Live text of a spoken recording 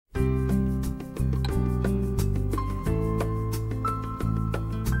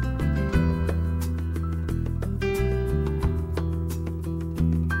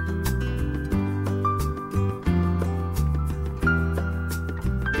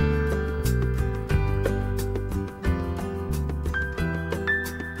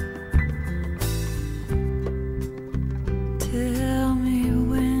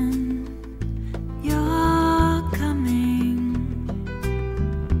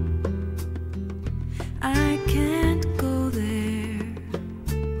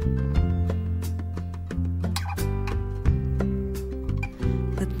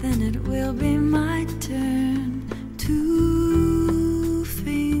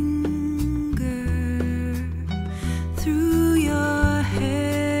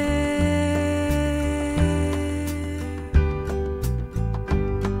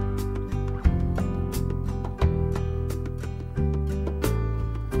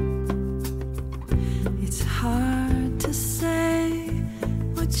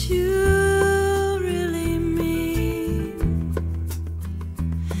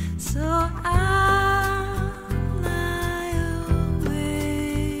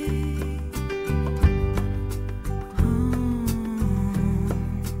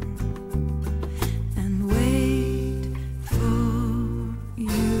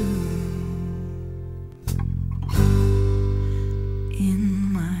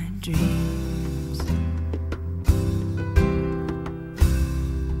dreams.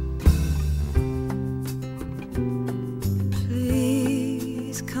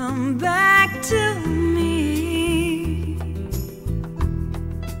 Please come back to me.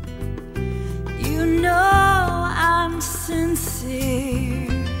 You know I'm sincere.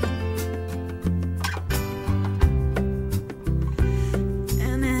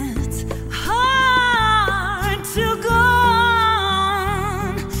 And it's hard to go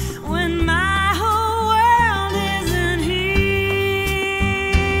on when my whole world isn't here.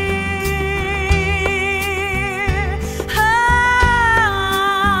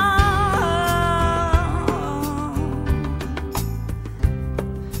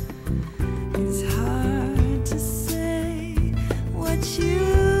 It's hard to say what you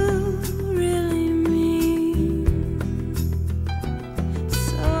really mean,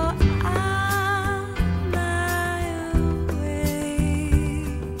 so I'll lie awake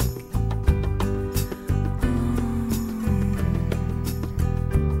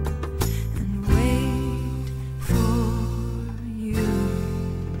and wait for you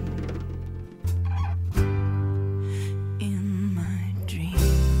in my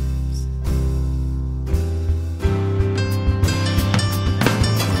dreams.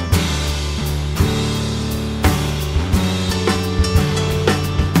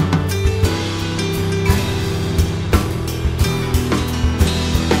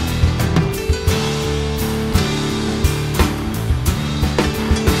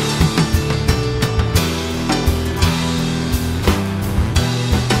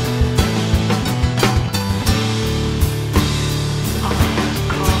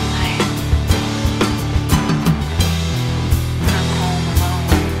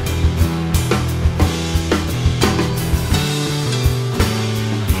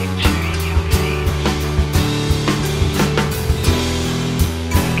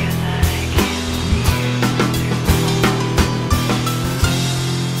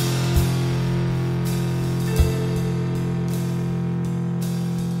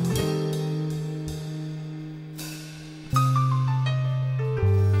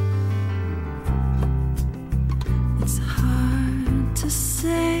 It's hard to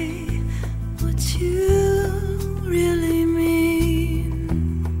say what you really mean,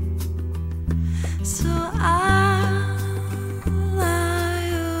 so I'll lie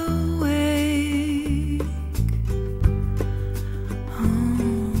awake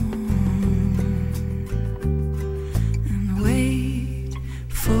and wait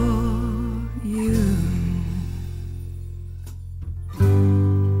for you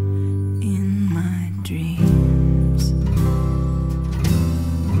in my dreams.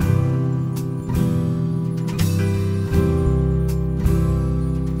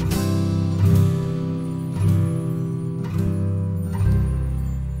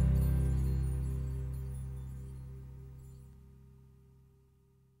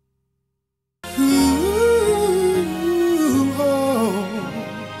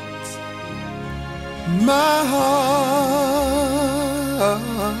 My heart